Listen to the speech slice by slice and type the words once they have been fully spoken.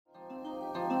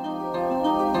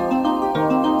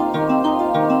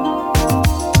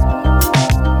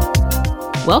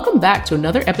Welcome back to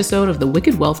another episode of the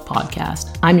Wicked Wealth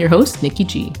Podcast. I'm your host, Nikki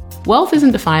G. Wealth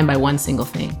isn't defined by one single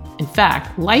thing. In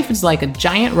fact, life is like a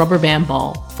giant rubber band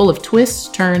ball, full of twists,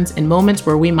 turns, and moments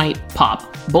where we might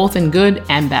pop, both in good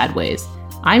and bad ways.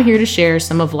 I'm here to share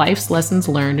some of life's lessons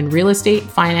learned in real estate,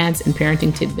 finance, and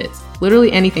parenting tidbits.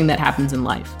 Literally anything that happens in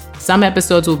life. Some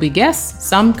episodes will be guests,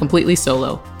 some completely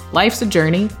solo. Life's a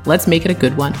journey. Let's make it a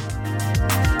good one.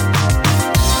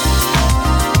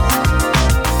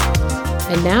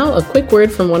 And now a quick word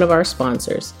from one of our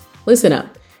sponsors. Listen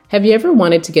up. Have you ever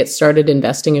wanted to get started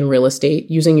investing in real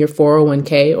estate using your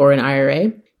 401k or an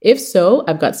IRA? If so,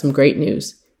 I've got some great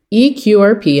news.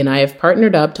 EQRP and I have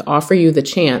partnered up to offer you the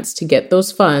chance to get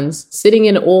those funds sitting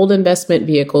in old investment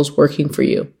vehicles working for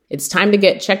you. It's time to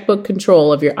get checkbook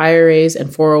control of your IRAs and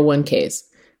 401ks.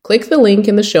 Click the link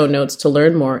in the show notes to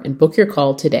learn more and book your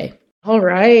call today. All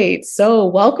right. So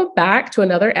welcome back to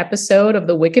another episode of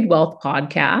the Wicked Wealth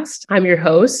Podcast. I'm your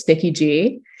host, Nikki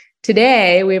G.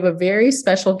 Today, we have a very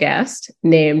special guest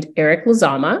named Eric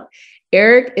Lazama.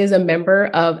 Eric is a member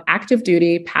of active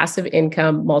duty, passive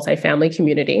income, multifamily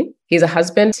community. He's a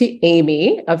husband to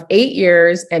Amy of 8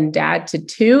 years and dad to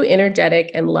 2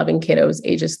 energetic and loving kiddos,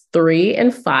 ages 3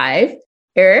 and 5.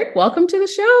 Eric, welcome to the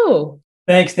show.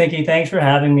 Thanks, Nikki. Thanks for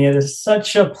having me. It is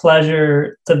such a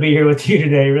pleasure to be here with you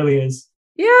today. It really is.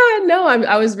 Yeah, no,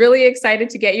 I was really excited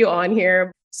to get you on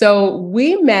here. So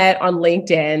we met on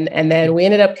LinkedIn and then we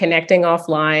ended up connecting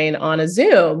offline on a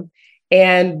Zoom.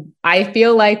 And I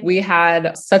feel like we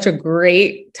had such a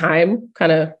great time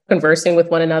kind of conversing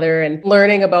with one another and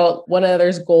learning about one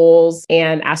another's goals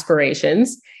and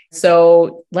aspirations.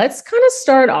 So let's kind of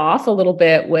start off a little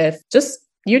bit with just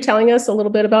you telling us a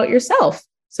little bit about yourself.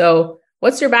 So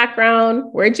what's your background?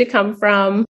 Where'd you come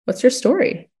from? What's your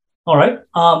story? All right.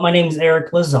 My name is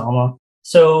Eric Lazama.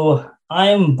 So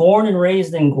I'm born and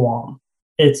raised in Guam.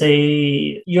 It's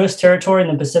a U.S. territory in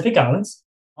the Pacific Islands.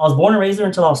 I was born and raised there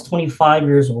until I was 25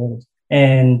 years old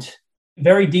and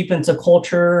very deep into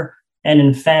culture and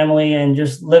in family and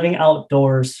just living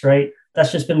outdoors, right?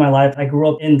 That's just been my life. I grew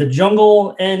up in the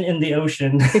jungle and in the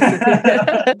ocean.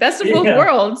 Best of both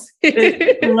worlds.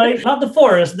 Like, not the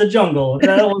forest, the jungle.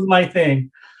 That was my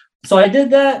thing. So I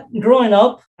did that growing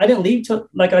up. I didn't leave,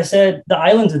 like I said, the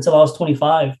islands until I was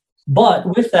 25.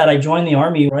 But with that, I joined the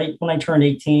Army right when I turned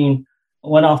 18.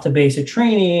 Went off to basic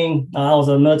training. I was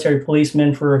a military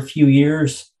policeman for a few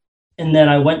years. And then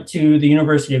I went to the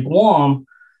University of Guam,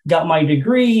 got my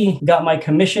degree, got my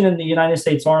commission in the United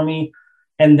States Army.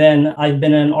 And then I've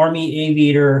been an Army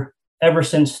aviator ever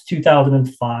since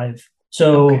 2005.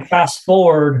 So Fast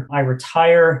forward, I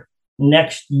retire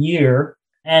next year.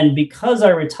 And because I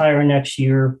retire next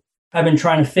year, I've been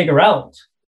trying to figure out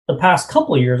the past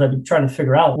couple of years, I've been trying to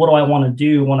figure out what do I want to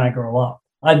do when I grow up.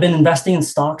 I've been investing in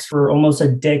stocks for almost a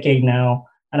decade now,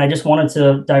 and I just wanted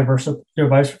to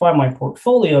diversify my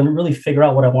portfolio and really figure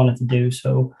out what I wanted to do.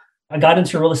 So I got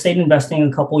into real estate investing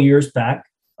a couple of years back.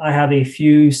 I have a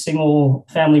few single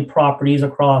family properties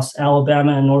across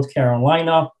Alabama and North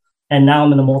Carolina, and now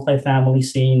I'm in the multifamily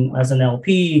scene as an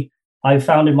LP. I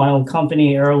founded my own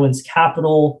company, Arrowinds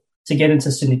Capital, to get into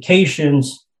syndications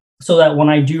so that when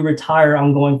I do retire,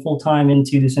 I'm going full-time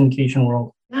into the syndication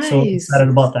world. Nice. So excited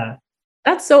about that.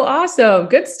 That's so awesome.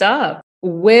 Good stuff.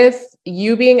 With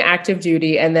you being active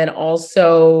duty and then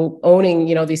also owning,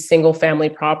 these single family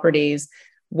properties,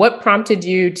 what prompted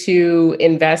you to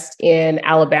invest in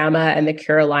Alabama and the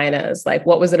Carolinas? Like,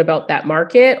 what was it about that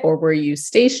market, or were you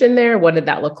stationed there? What did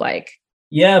that look like?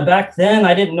 Yeah, back then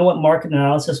I didn't know what market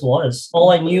analysis was.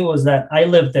 All I knew was that I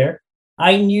lived there.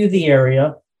 I knew the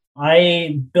area.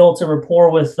 I built a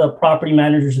rapport with the property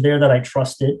managers there that I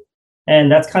trusted. And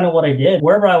that's kind of what I did.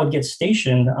 Wherever I would get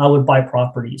stationed, I would buy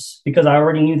properties because I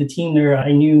already knew the team there.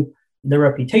 I knew their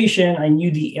reputation. I knew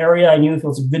the area. I knew if it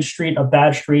was a good street, a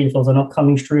bad street, if it was an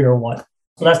upcoming street or what.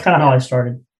 So that's kind of how I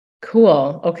started.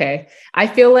 Cool. Okay. I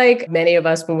feel like many of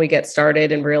us, when we get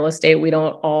started in real estate, we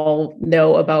don't all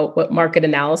know about what market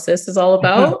analysis is all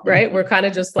about, right? We're kind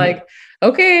of just like,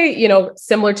 okay,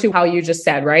 similar to how you just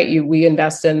said, right? We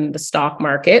invest in the stock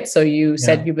market. So you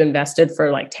said you've invested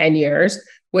for like 10 years.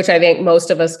 Which I think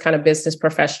most of us kind of business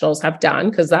professionals have done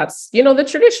because that's, the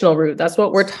traditional route. That's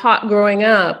what we're taught growing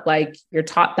up. Like you're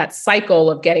taught that cycle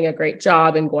of getting a great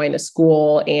job and going to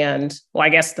school. And well, I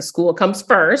guess the school comes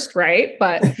first, right?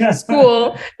 But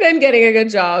school, then getting a good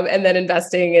job and then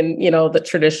investing in, the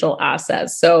traditional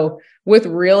assets. So with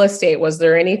real estate, was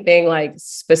there anything like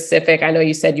specific? I know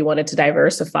you said you wanted to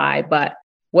diversify, but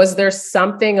was there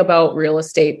something about real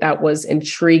estate that was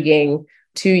intriguing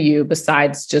to you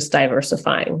besides just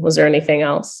diversifying? Was there anything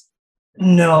else?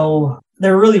 No,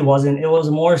 there really wasn't. It was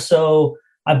more so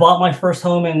I bought my first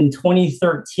home in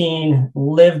 2013,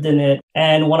 lived in it.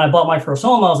 And when I bought my first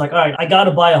home, I was like, all right, I got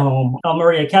to buy a home. I'm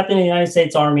already a captain in the United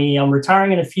States Army. I'm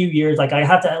retiring in a few years. Like, I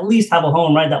have to at least have a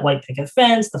home, right? That white picket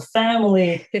fence, the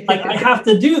family. Like, I have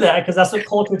to do that because that's what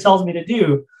culture tells me to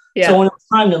do. Yeah. So when it was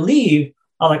time to leave,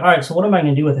 I was like, all right, so what am I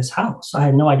going to do with this house? I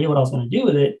had no idea what I was going to do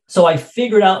with it. So I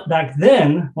figured out back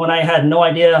then, when I had no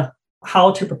idea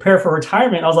how to prepare for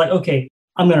retirement, I was like, okay,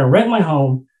 I'm going to rent my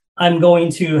home. I'm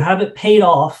going to have it paid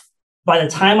off by the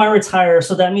time I retire.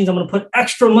 So that means I'm going to put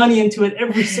extra money into it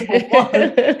every single month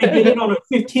and get it on a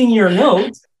 15-year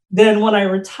note. Then when I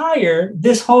retire,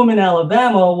 this home in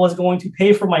Alabama was going to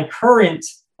pay for my current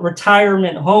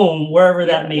retirement home, wherever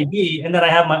that may be. And then I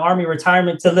have my Army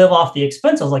retirement to live off the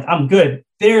expense. I was like, I'm good.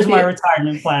 There's my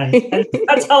retirement plan. And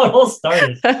that's how it all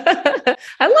started.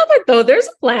 I love it though. There's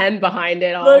a plan behind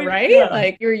it all, right? Yeah.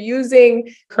 Like you're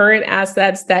using current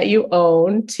assets that you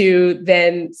own to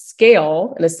then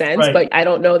scale in a sense. Right. But I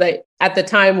don't know that at the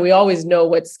time we always know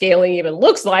what scaling even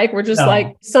looks like. We're just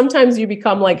like, sometimes you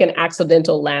become like an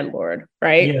accidental landlord,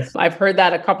 right? Yes. I've heard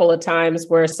that a couple of times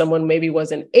where someone maybe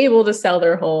wasn't able to sell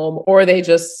their home or they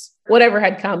just, whatever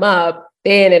had come up,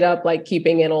 they ended up like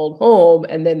keeping an old home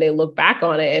and then they look back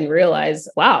on it and realize,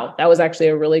 wow, that was actually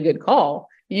a really good call.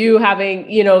 You having,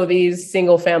 these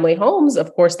single family homes,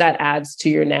 of course, that adds to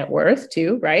your net worth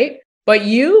too, right? But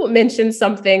you mentioned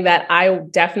something that I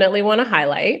definitely want to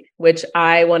highlight, which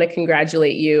I want to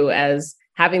congratulate you as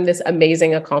having this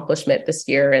amazing accomplishment this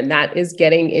year. And that is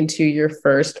getting into your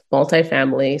first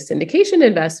multifamily syndication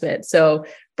investment. So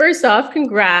first off,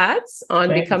 congrats on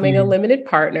becoming a limited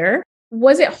partner.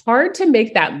 Was it hard to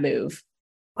make that move?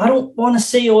 I don't want to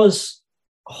say it was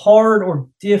hard or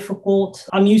difficult.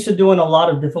 I'm used to doing a lot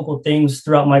of difficult things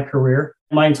throughout my career.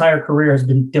 My entire career has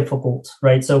been difficult,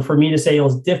 right? So for me to say it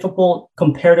was difficult,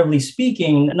 comparatively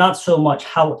speaking, not so much.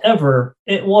 However,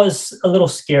 it was a little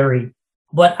scary.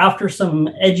 But after some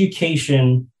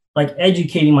education, like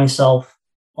educating myself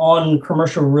on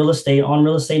commercial real estate, on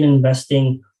real estate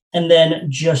investing, and then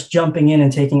just jumping in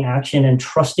and taking action and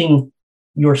trusting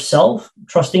yourself,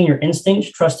 trusting your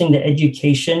instincts, trusting the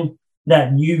education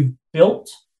that you've built,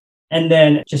 and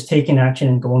then just taking action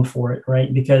and going for it,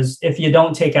 right? Because if you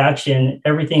don't take action,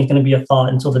 everything's going to be a thought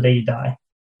until the day you die.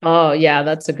 Oh, yeah,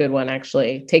 that's a good one,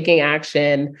 actually. Taking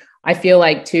action. I feel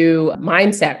like too,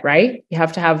 mindset, right? You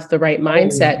have to have the right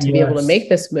mindset to be able to make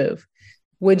this move.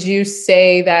 Would you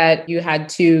say that you had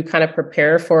to kind of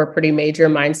prepare for a pretty major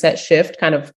mindset shift,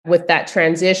 kind of with that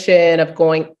transition of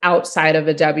going outside of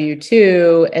a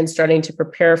W-2 and starting to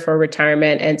prepare for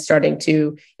retirement and starting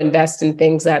to invest in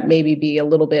things that maybe be a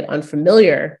little bit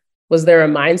unfamiliar? Was there a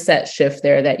mindset shift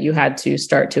there that you had to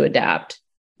start to adapt?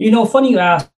 Funny you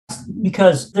ask,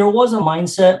 because there was a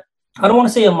mindset. I don't want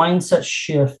to say a mindset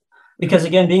shift, because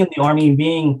again, being in the Army,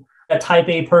 being a type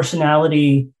A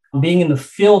personality, being in the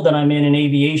field that I'm in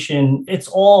aviation, it's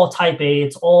all type A.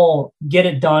 It's all get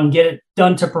it done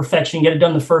to perfection, get it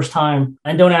done the first time,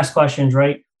 and don't ask questions,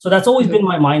 right? So that's always been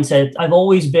my mindset. I've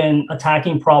always been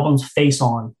attacking problems face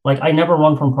on. Like, I never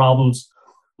run from problems.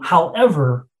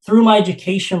 However, through my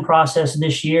education process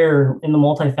this year in the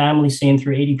multifamily scene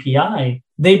through ADPI,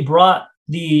 they brought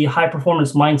the high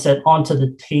performance mindset onto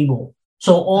the table.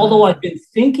 So although I've been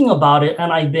thinking about it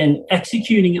and I've been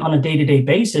executing it on a day-to-day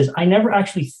basis, I never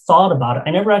actually thought about it. I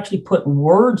never actually put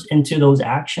words into those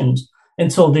actions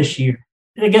until this year.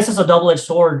 I guess it's a double-edged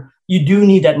sword. You do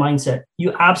need that mindset.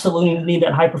 You absolutely need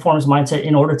that high-performance mindset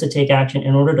in order to take action,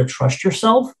 in order to trust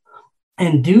yourself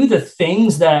and do the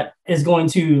things that is going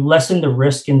to lessen the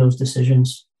risk in those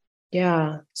decisions.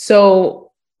 Yeah. So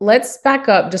let's back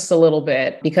up just a little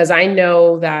bit, because I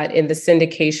know that in the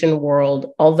syndication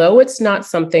world, although it's not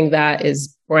something that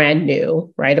is brand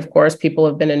new, right? Of course, people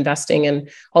have been investing in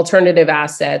alternative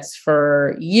assets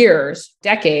for years,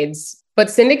 decades, but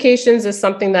syndications is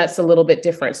something that's a little bit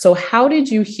different. So how did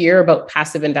you hear about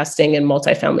passive investing in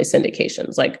multifamily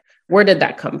syndications? Like, where did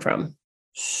that come from?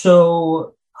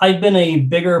 So I've been a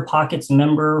Bigger Pockets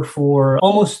member for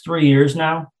almost 3 years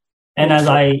now. And as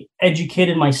I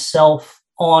educated myself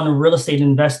on real estate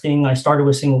investing, I started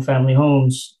with single family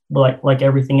homes, like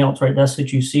everything else, right? That's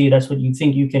what you see. That's what you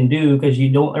think you can do, because you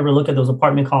don't ever look at those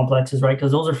apartment complexes, right?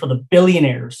 Because those are for the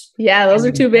billionaires. Yeah, those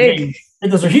are too big.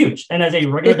 Those are huge. And as a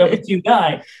regular W-2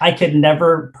 guy, I could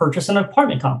never purchase an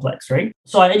apartment complex, right?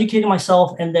 So I educated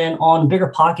myself. And then on Bigger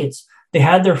Pockets, they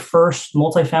had their first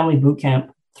multifamily boot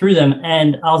camp through them.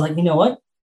 And I was like, you know what?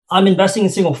 I'm investing in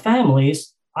single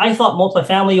families. I thought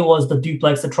multifamily was the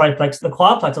duplex, the triplex, the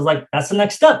quadplex. I was like, that's the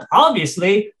next step.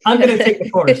 Obviously, I'm going to take the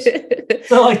course.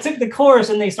 So I took the course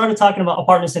and they started talking about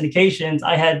apartment syndications.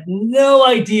 I had no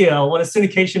idea what a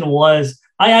syndication was.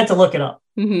 I had to look it up.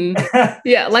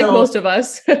 Yeah, like So, most of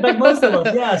us. like most of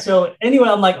us, yeah. So anyway,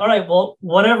 I'm like, all right, well,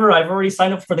 whatever. I've already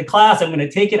signed up for the class. I'm going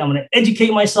to take it. I'm going to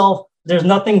educate myself. There's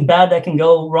nothing bad that can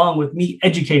go wrong with me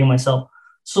educating myself.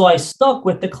 So I stuck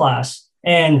with the class,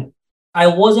 and I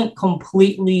wasn't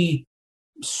completely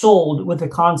sold with the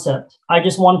concept. I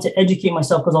just wanted to educate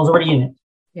myself because I was already in it.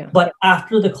 Yeah. But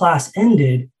after the class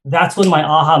ended, that's when my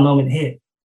aha moment hit.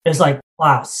 It's like,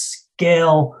 wow,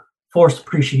 scale, forced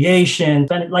appreciation.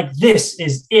 And like, this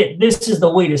is it. This is the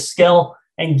way to scale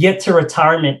and get to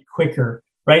retirement quicker,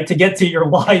 right? To get to your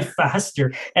why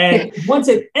faster. And once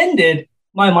it ended,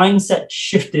 my mindset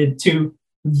shifted to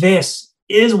this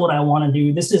is what I want to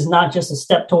do. This is not just a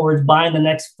step towards buying the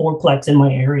next fourplex in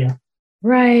my area.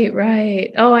 Right,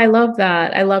 right. Oh, I love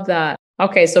that. I love that.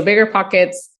 Okay, so bigger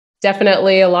pockets,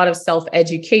 definitely a lot of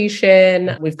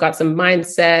self-education. We've got some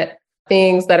mindset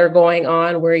things that are going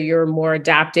on where you're more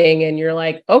adapting and you're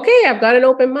like, okay, I've got an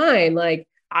open mind. Like,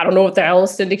 I don't know what the hell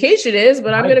syndication is,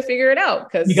 but I'm going to figure it out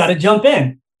because you got to jump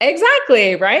in.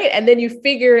 Exactly. Right. And then you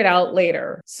figure it out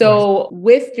later. So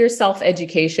with your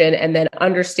self-education and then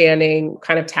understanding,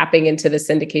 kind of tapping into the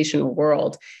syndication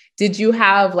world, did you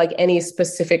have like any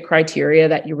specific criteria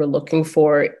that you were looking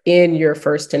for in your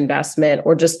first investment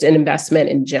or just an investment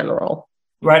in general?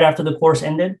 Right after the course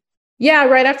ended? Yeah,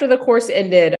 right after the course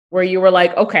ended, where you were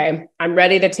like, okay, I'm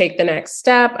ready to take the next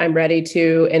step. I'm ready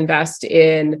to invest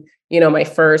in, my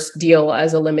first deal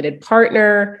as a limited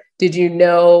partner. Did you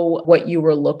know what you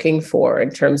were looking for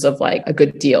in terms of like a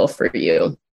good deal for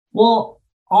you? Well,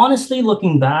 honestly,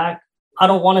 looking back, I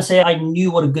don't want to say I knew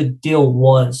what a good deal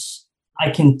was.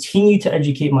 I continue to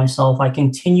educate myself. I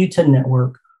continue to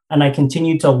network and I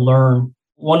continue to learn.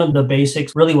 One of the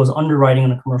basics really was underwriting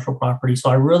on a commercial property. So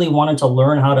I really wanted to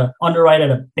learn how to underwrite at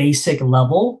a basic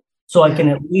level so I can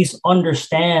at least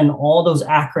understand all those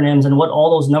acronyms and what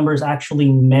all those numbers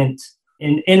actually meant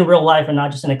in real life and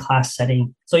not just in a class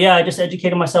setting. So yeah, I just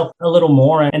educated myself a little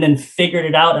more and then figured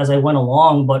it out as I went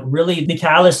along. But really the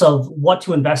catalyst of what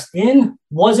to invest in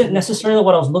wasn't necessarily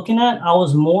what I was looking at. I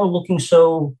was more looking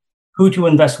who to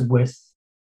invest with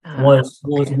was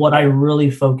what I really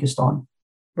focused on.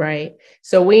 Right.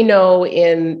 So we know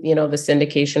in, the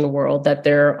syndication world that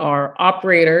there are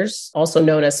operators, also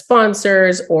known as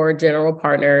sponsors or general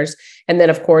partners. And then,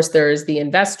 of course, there's the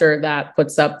investor that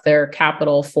puts up their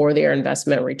capital for their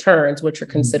investment returns, which are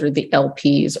considered the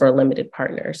LPs or limited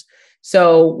partners.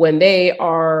 So when they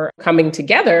are coming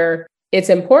together, it's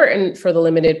important for the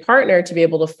limited partner to be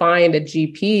able to find a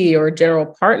GP or general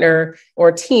partner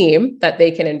or team that they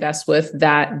can invest with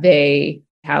that they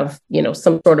have,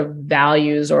 some sort of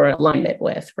values or alignment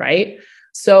with, right?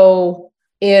 So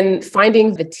in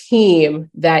finding the team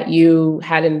that you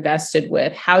had invested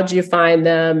with, how'd you find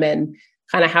them and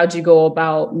kind of how'd you go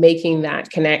about making that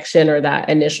connection or that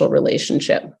initial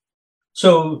relationship?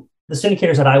 So the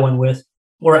syndicators that I went with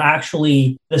were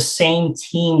actually the same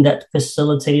team that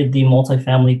facilitated the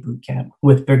multifamily bootcamp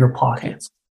with Bigger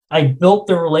Pockets. Okay. I built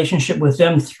the relationship with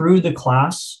them through the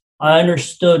class. I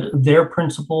understood their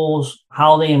principles,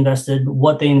 how they invested,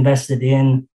 what they invested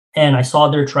in, and I saw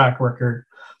their track record.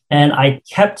 And I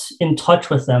kept in touch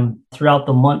with them throughout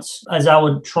the months as I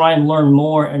would try and learn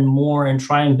more and more and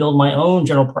try and build my own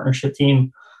general partnership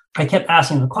team. I kept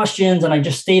asking the questions and I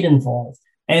just stayed involved.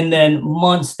 And then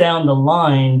months down the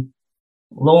line,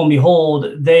 lo and behold,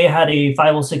 they had a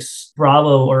 506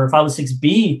 Bravo or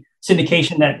 506B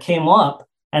syndication that came up,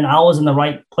 and I was in the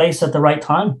right place at the right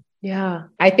time. Yeah,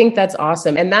 I think that's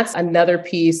awesome. And that's another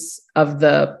piece of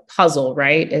the puzzle,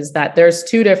 right? Is that there's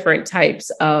two different types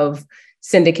of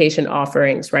syndication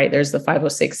offerings, right? There's the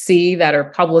 506C that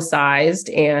are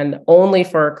publicized and only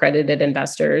for accredited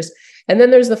investors. And then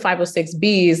there's the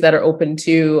 506Bs that are open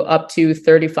to up to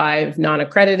 35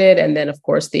 non-accredited. And then, of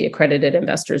course, the accredited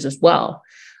investors as well.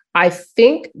 I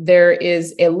think there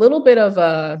is a little bit of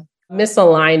a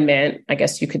misalignment, I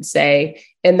guess you could say,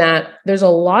 in that there's a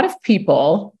lot of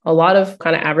people, a lot of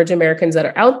kind of average Americans that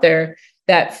are out there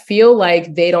that feel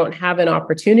like they don't have an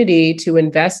opportunity to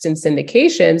invest in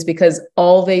syndications because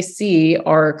all they see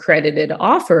are accredited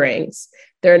offerings.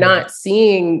 They're not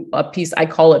seeing a piece, I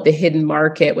call it the hidden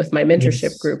market with my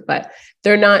mentorship group, but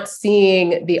they're not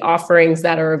seeing the offerings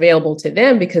that are available to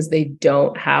them because they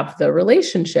don't have the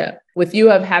relationship. With you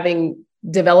having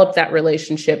developed that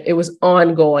relationship, it was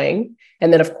ongoing.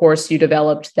 And then, of course, you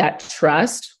developed that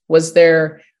trust. Was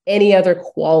there any other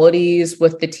qualities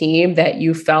with the team that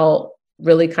you felt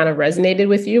really kind of resonated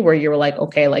with you where you were like,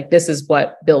 okay, like this is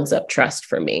what builds up trust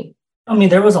for me? I mean,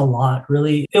 there was a lot,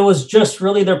 really. It was just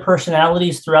really their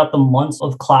personalities throughout the months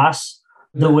of class,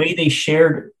 the way they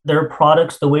shared their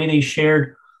products, the way they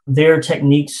shared their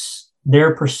techniques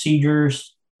their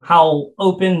procedures, how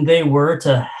open they were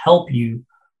to help you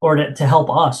or to help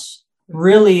us.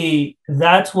 Really,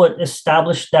 that's what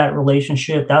established that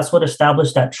relationship. That's what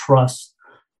established that trust.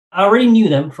 I already knew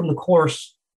them from the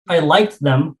course. I liked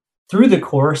them through the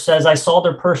course as I saw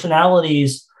their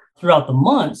personalities throughout the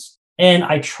months, and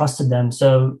I trusted them.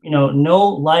 So, know,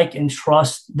 like, and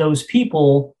trust those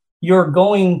people. You're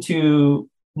going to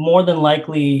more than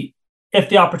likely, if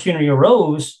the opportunity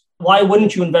arose, why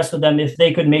wouldn't you invest with them if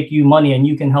they could make you money and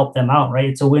you can help them out, right?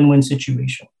 It's a win-win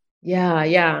situation. Yeah,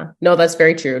 yeah. No, that's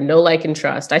very true. Know, like, and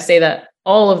trust. I say that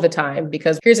all of the time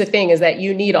because here's the thing is that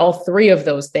you need all three of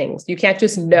those things. You can't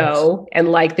just know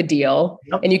and like the deal,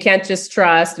 and you can't just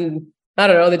trust and I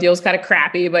don't know, the deal's kind of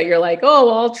crappy, but you're like, oh,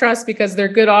 well, I'll trust because they're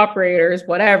good operators,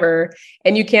 whatever.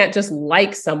 And you can't just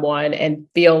like someone and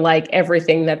feel like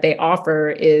everything that they offer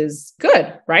is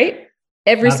good, right?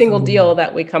 Every single deal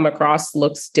that we come across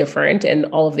looks different and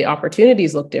all of the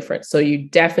opportunities look different. So you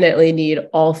definitely need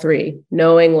all three: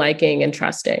 knowing, liking, and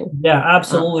trusting. Yeah,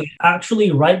 absolutely.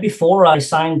 Actually, right before I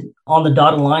signed on the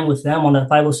dotted line with them on that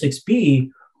 506B,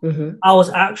 I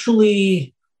was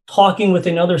actually talking with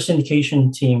another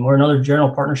syndication team or another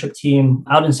general partnership team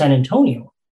out in San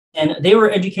Antonio. And they were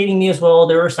educating me as well.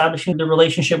 They were establishing the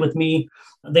relationship with me.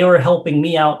 They were helping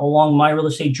me out along my real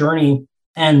estate journey.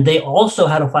 And they also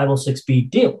had a 506B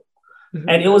deal.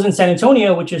 And it was in San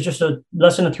Antonio, which is just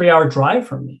less than a 3-hour drive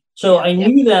from me. So I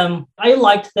knew them. I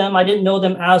liked them. I didn't know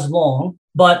them as long,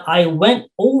 but I went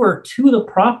over to the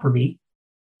property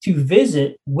to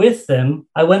visit with them.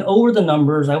 I went over the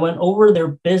numbers. I went over their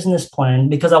business plan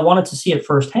because I wanted to see it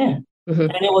firsthand.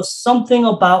 And it was something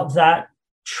about that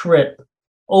trip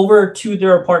over to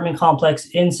their apartment complex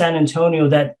in San Antonio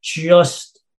that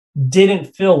just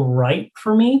didn't feel right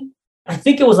for me. I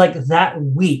think it was like that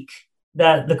week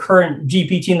that the current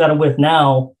GP team that I'm with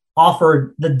now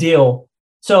offered the deal.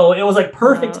 So it was like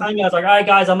perfect timing. I was like, all right,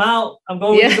 guys, I'm out. I'm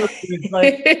going to go. It's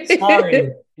like,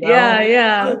 sorry.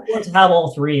 Yeah. It's to have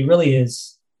all three. It really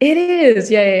is. It is.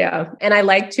 Yeah. And I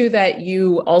like too that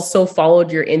you also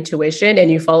followed your intuition and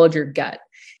you followed your gut.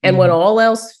 And when all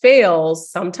else fails,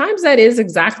 sometimes that is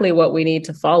exactly what we need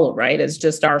to follow, right? It's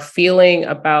just our feeling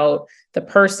about the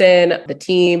person, the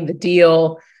team, the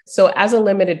deal. So as a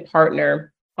limited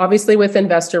partner, obviously with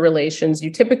investor relations, you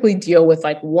typically deal with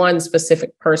like one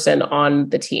specific person on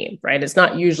the team, right? It's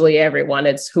not usually everyone.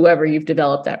 It's whoever you've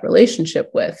developed that relationship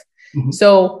with.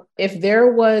 So if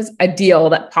there was a deal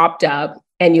that popped up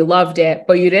and you loved it,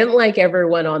 but you didn't like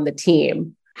everyone on the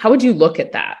team, how would you look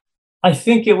at that? I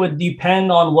think it would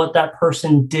depend on what that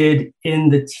person did in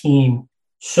the team.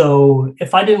 So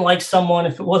if I didn't like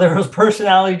someone, whether it was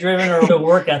personality driven or the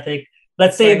work ethic,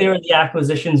 let's say they were the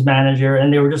acquisitions manager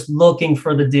and they were just looking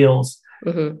for the deals,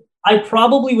 I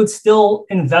probably would still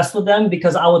invest with them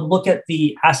because I would look at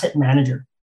the asset manager.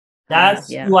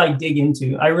 That's who I dig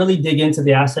into. I really dig into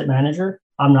the asset manager.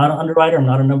 I'm not an underwriter. I'm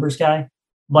not a numbers guy,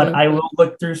 but I will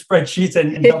look through spreadsheets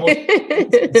and double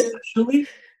especially.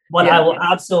 But I will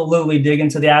absolutely dig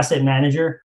into the asset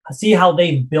manager, see how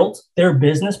they've built their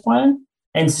business plan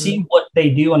and see what they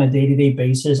do on a day-to-day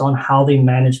basis on how they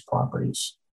manage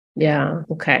properties. Yeah.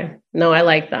 Okay. No, I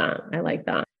like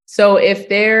that. So if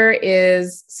there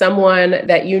is someone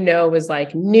that is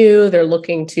like new, they're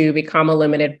looking to become a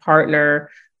limited partner,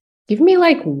 give me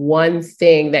like one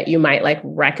thing that you might like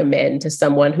recommend to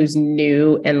someone who's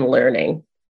new and learning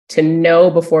to know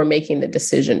before making the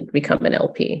decision to become an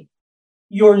LP.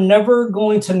 You're never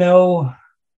going to know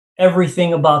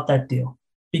everything about that deal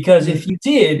because if you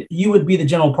did, you would be the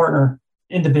general partner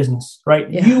in the business, right?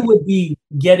 Yeah. You would be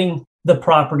getting the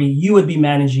property, you would be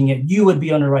managing it, you would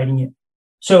be underwriting it.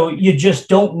 So you just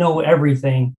don't know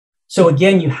everything. So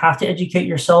again, you have to educate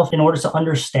yourself in order to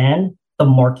understand the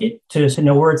market, to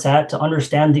know where it's at, to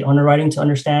understand the underwriting, to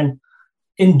understand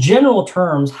in general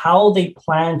terms how they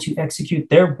plan to execute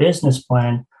their business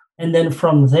plan. And then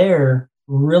from there,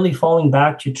 really falling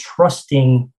back to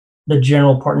trusting the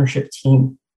general partnership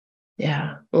team.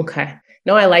 Yeah. Okay.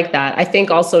 No, I like that. I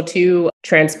think also too,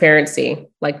 transparency,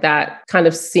 like that kind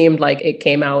of seemed like it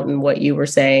came out in what you were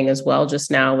saying as well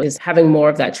just now, is having more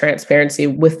of that transparency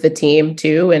with the team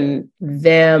too, and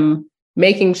them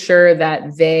making sure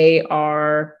that they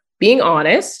are being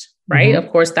honest, right? Of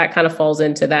course, that kind of falls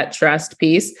into that trust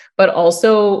piece. But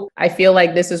also, I feel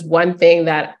like this is one thing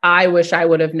that I wish I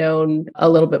would have known a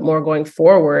little bit more going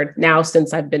forward now,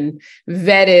 since I've been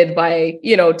vetted by,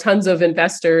 tons of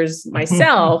investors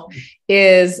myself,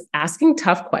 is asking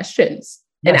tough questions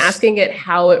and asking it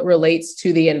how it relates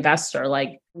to the investor.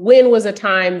 Like, when was a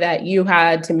time that you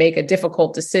had to make a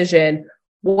difficult decision?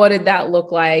 What did that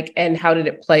look like? And how did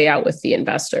it play out with the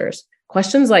investors?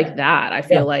 questions like that, I Yeah.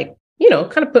 feel like,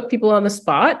 kind of put people on the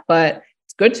spot, but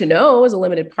it's good to know as a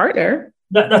limited partner.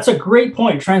 That's a great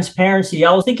point. Transparency.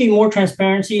 I was thinking more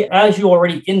transparency as you're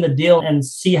already in the deal and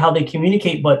see how they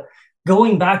communicate. But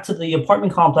going back to the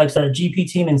apartment complex at a GP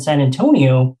team in San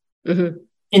Antonio,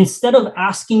 instead of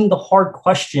asking the hard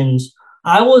questions,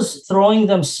 I was throwing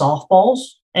them softballs.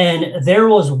 And there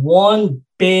was one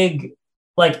big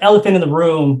like elephant in the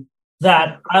room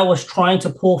that I was trying to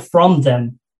pull from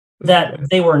them that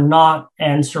they were not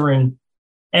answering.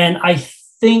 And I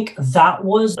think that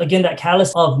was, again, that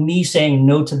catalyst of me saying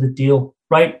no to the deal,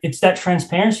 right? It's that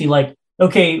transparency. Like,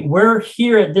 okay, we're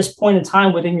here at this point in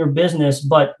time within your business,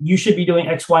 but you should be doing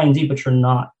X, Y, and Z, but you're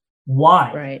not.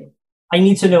 Why? Right. I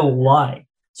need to know why.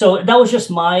 So that was just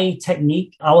my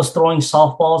technique. I was throwing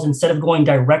softballs instead of going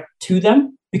direct to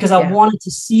them because I wanted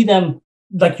to see them,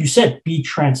 like you said, be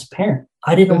transparent.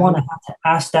 I didn't want to have to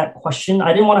ask that question.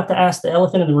 I didn't want to have to ask the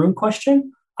elephant in the room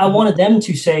question. I wanted them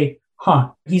to say,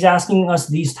 he's asking us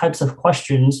these types of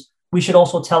questions. We should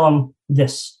also tell him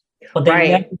this. But they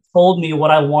never told me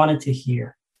what I wanted to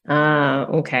hear.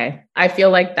 Okay. I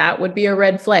feel like that would be a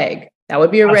red flag. That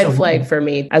would be a red flag for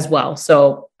me as well.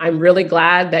 So I'm really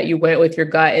glad that you went with your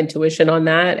gut intuition on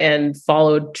that and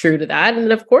followed true to that.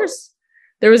 And of course,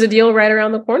 there was a deal right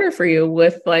around the corner for you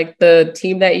with like the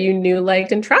team that you knew,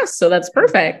 liked, and trust. So that's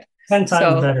perfect. 10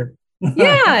 times better.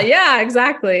 Yeah,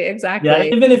 exactly. Yeah,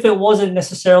 even if it wasn't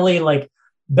necessarily like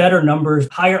better numbers,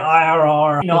 higher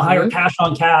IRR, higher cash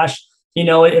on cash,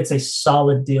 it's a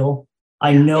solid deal.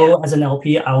 I know as an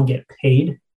LP, I'll get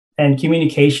paid, and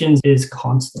communications is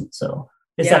constant. So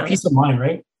it's that peace of mind,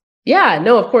 right? Yeah,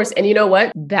 no, of course. And you know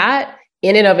what? That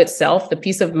in and of itself, the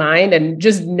peace of mind and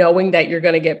just knowing that you're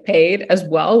going to get paid as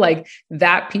well, like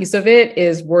that piece of it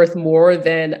is worth more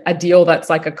than a deal that's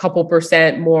like a couple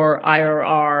 % more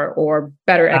IRR or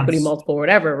better equity multiple or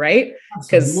whatever, right?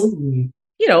 Because,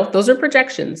 those are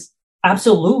projections.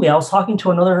 Absolutely. I was talking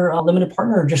to another limited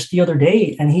partner just the other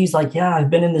day, and he's like, yeah, I've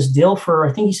been in this deal for,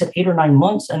 I think he said 8 or 9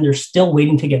 months, and they're still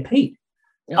waiting to get paid.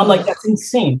 I'm like, that's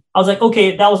insane. I was like,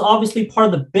 okay, that was obviously part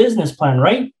of the business plan,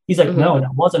 right? He's like, no,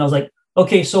 that wasn't. I was like,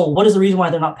 okay, so what is the reason why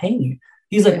they're not paying you?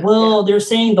 He's like, they're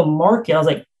saying the market. I was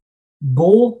like,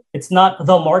 bull, it's not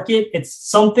the market. It's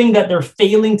something that they're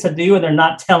failing to do and they're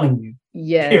not telling you.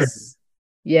 Yes.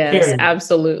 Yes,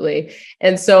 absolutely.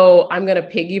 And so I'm going to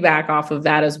piggyback off of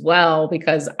that as well,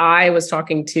 because I was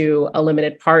talking to a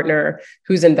limited partner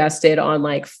who's invested on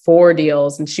like 4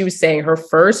 deals. And she was saying her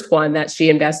first one that she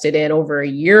invested in over a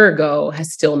year ago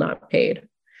has still not paid.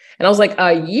 And I was like,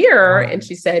 a year? And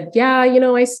she said, yeah,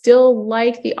 I still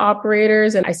like the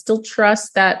operators and I still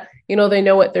trust that, they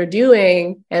know what they're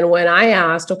doing. And when I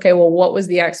asked, okay, well, what was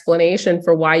the explanation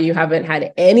for why you haven't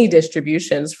had any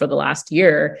distributions for the last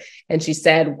year? And she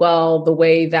said, well, the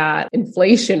way that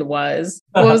inflation was,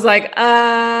 I was like,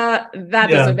 that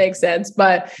doesn't make sense.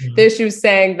 But then she was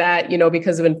saying that,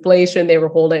 because of inflation, they were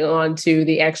holding on to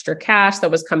the extra cash that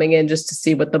was coming in just to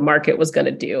see what the market was going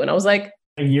to do. And I was like,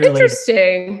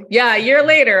 interesting. Later. Yeah. A year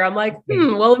later, I'm like,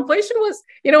 well, inflation was,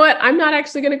 you know what? I'm not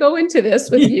actually going to go into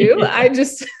this with you. I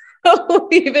just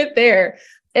leave it there.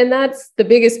 And that's the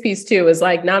biggest piece too, is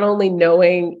like not only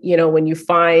knowing, when you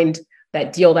find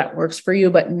that deal that works for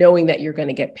you, but knowing that you're going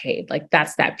to get paid. Like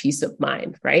that's that peace of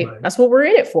mind, right? That's what we're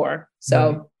in it for.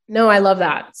 So no, I love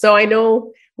that. So I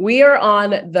know we are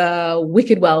on the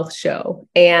Wicked Wealth show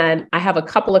and I have a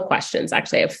couple of questions.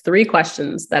 Actually, I have 3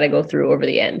 questions that I go through over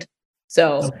the end.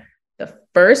 So the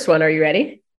first one, are you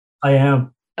ready? I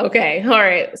am. Okay. All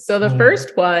right. So the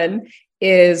first one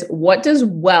is, what does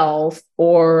wealth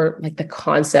or like the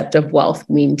concept of wealth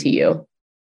mean to you?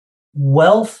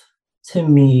 Wealth to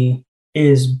me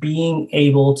is being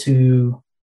able to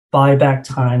buy back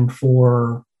time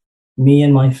for me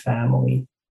and my family.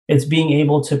 It's being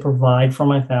able to provide for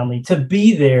my family, to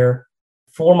be there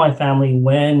for my family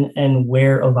when and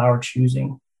where of our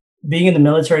choosing. Being in the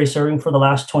military, serving for the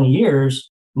last 20 years,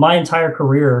 my entire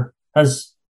career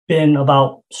has been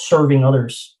about serving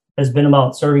others, has been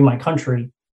about serving my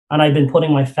country. And I've been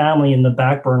putting my family in the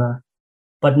back burner.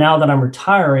 But now that I'm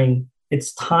retiring,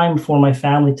 it's time for my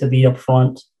family to be up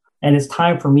front. And it's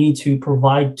time for me to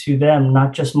provide to them,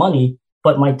 not just money,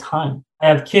 but my time. I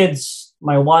have kids,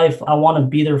 my wife, I want to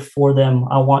be there for them.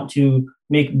 I want to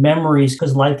make memories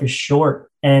because life is short.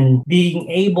 And being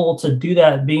able to do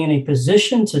that, being in a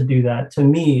position to do that, to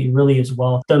me, really is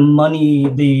wealth. The money,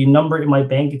 the number in my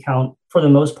bank account, for the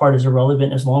most part, is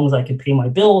irrelevant as long as I can pay my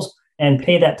bills and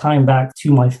pay that time back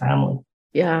to my family.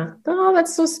 Yeah. Oh,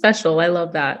 that's so special. I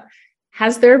love that.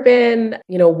 Has there been,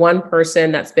 one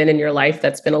person that's been in your life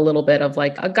that's been a little bit of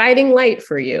like a guiding light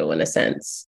for you in a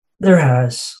sense? There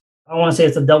has. I want to say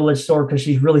it's a double-edged sword because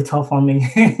she's really tough on me.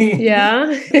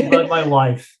 Yeah. But my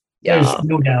wife, Yeah. there's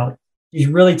no doubt. She's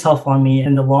really tough on me.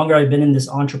 And the longer I've been in this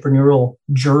entrepreneurial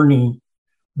journey,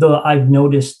 I've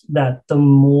noticed that the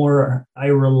more I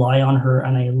rely on her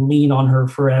and I lean on her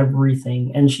for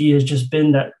everything. And she has just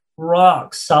been that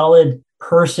rock solid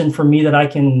person for me that I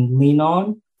can lean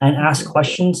on and ask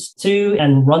questions to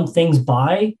and run things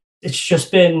by. It's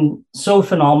just been so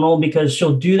phenomenal because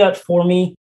she'll do that for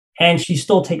me and she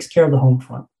still takes care of the home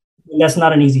front. And that's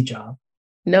not an easy job.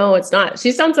 No, it's not.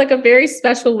 She sounds like a very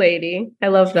special lady. I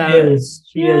love that. She is.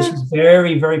 She is. She's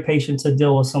very, very patient to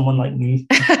deal with someone like me.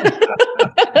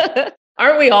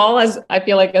 Aren't we all, as I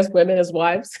feel like, as women, as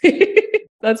wives?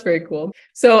 That's very cool.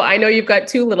 So I know you've got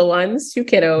two little ones, two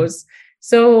kiddos.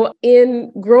 So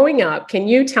in growing up, can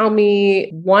you tell me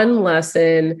one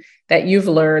lesson that you've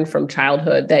learned from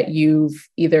childhood that you've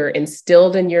either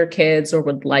instilled in your kids or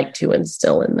would like to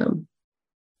instill in them?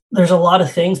 There's a lot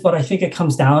of things, but I think it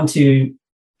comes down to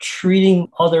treating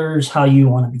others how you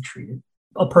want to be treated.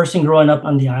 A person growing up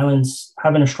on the islands,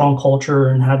 having a strong culture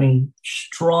and having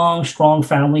strong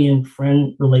family and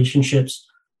friend relationships,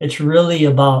 it's really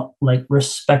about like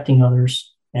respecting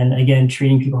others. And again,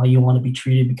 treating people how you want to be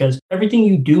treated, because everything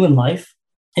you do in life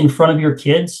in front of your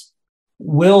kids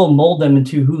will mold them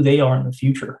into who they are in the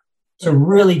future. So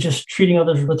really just treating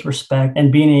others with respect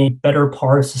and being a better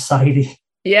part of society.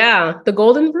 Yeah, the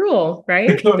golden rule, right?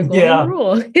 The golden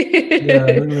rule. Yeah,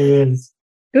 it really is.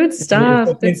 Good stuff.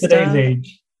 In today's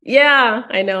age. Yeah,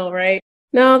 I know, right?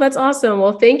 No, that's awesome.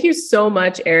 Well, thank you so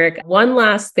much, Eric. One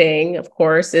last thing, of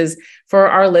course, is for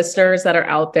our listeners that are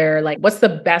out there, like, what's the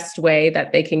best way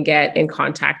that they can get in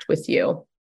contact with you?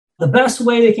 The best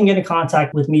way they can get in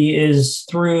contact with me is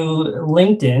through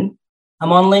LinkedIn.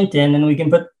 I'm on LinkedIn, and we can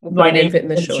put my name in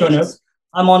the show notes.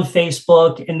 I'm on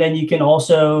Facebook, and then you can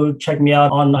also check me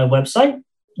out on my website,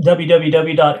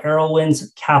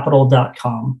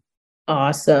 www.arrowwindscapital.com.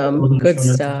 Awesome. Good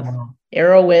stuff.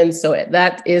 Arrowwinds. So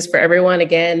that is for everyone.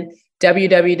 Again,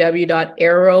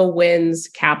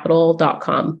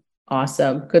 www.arrowwindscapital.com.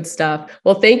 Awesome. Good stuff.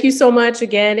 Well, thank you so much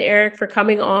again, Eric, for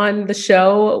coming on the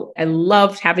show. I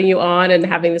loved having you on and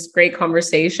having this great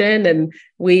conversation, and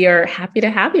we are happy to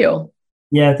have you.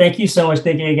 Yeah, thank you so much,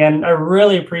 Nikki, again. I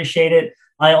really appreciate it.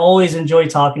 I always enjoy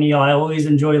talking to you. I always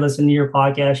enjoy listening to your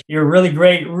podcast. You're really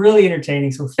great, really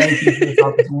entertaining. So thank you for this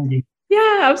opportunity.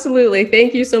 Yeah, absolutely.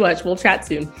 Thank you so much. We'll chat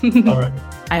soon. All right.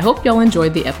 I hope y'all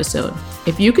enjoyed the episode.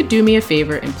 If you could do me a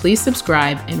favor and please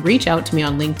subscribe and reach out to me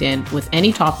on LinkedIn with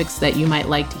any topics that you might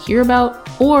like to hear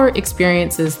about or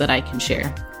experiences that I can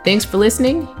share. Thanks for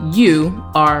listening. You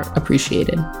are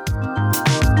appreciated.